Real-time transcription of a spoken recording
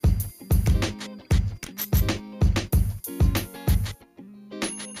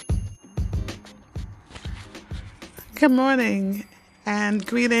Good morning and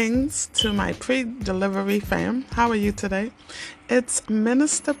greetings to my pre-delivery fam. How are you today? It's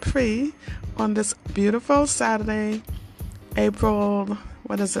Minister Pre on this beautiful Saturday, April,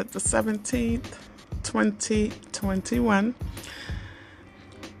 the 17th, 2021.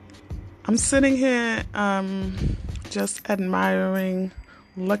 I'm sitting here just admiring,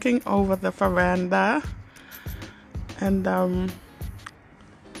 looking over the veranda, and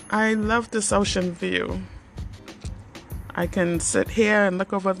I love this ocean view. I can sit here and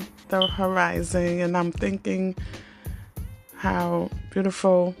look over the horizon, and I'm thinking how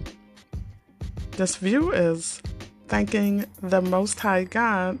beautiful this view is, thanking the Most High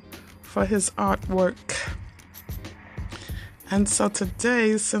God for His artwork. And so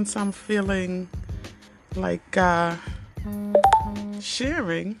today, since I'm feeling like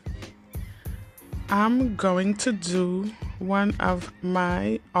sharing, I'm going to do one of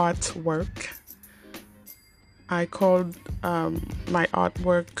my artwork. I called my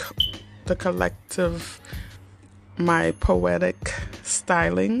artwork, the collective, my poetic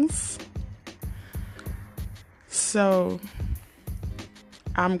stylings. So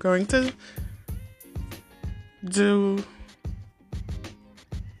I'm going to do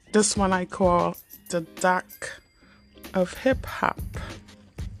this one I call the Doc of Hip Hop.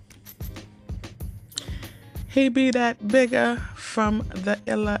 He be that bigger from the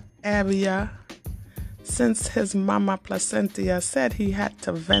Illa area, since his mama Placentia said he had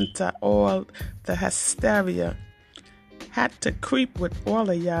to vent all the hysteria. Had to creep with all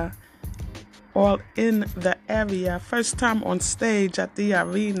of ya, all in the area. First time on stage at the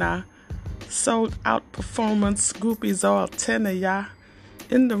arena. Sold out performance, groupies all 10 of ya.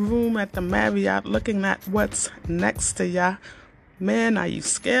 In the room at the Marriott looking at what's next to ya. Man, are you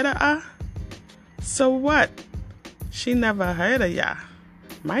scared of her? So what? She never heard of ya.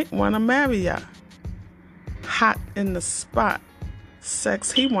 Might wanna marry ya. Hot in the spot.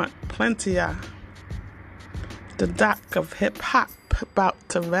 Sex he want plenty of. The Doc of Hip Hop about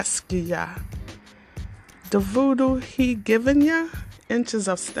to rescue ya. The voodoo he giving ya. Inches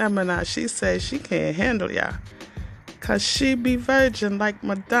of stamina. She says she can't handle ya. 'Cause she be virgin like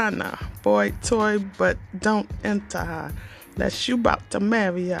Madonna. Boy toy but don't enter her. That you about to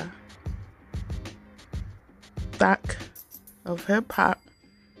marry ya. Doc of Hip Hop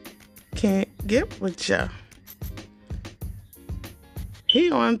can't get with ya. He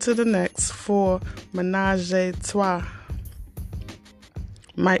on to the next for Menage a Trois.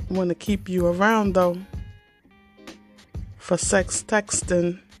 Might want to keep you around though for sex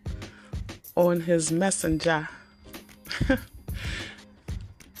texting on his messenger.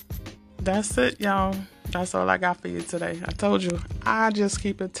 That's it, y'all. That's all I got for you today. I told you, I just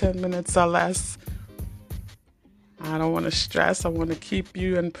keep it 10 minutes or less. I don't want to stress. I want to keep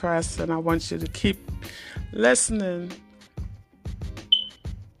you impressed, and I want you to keep listening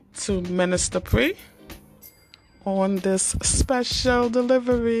to Minister Pre on this special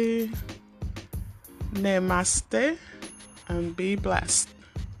delivery. Namaste and be blessed.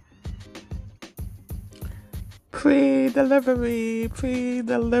 Pre-delivery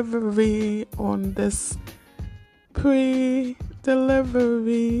on this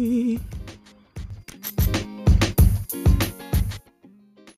pre-delivery.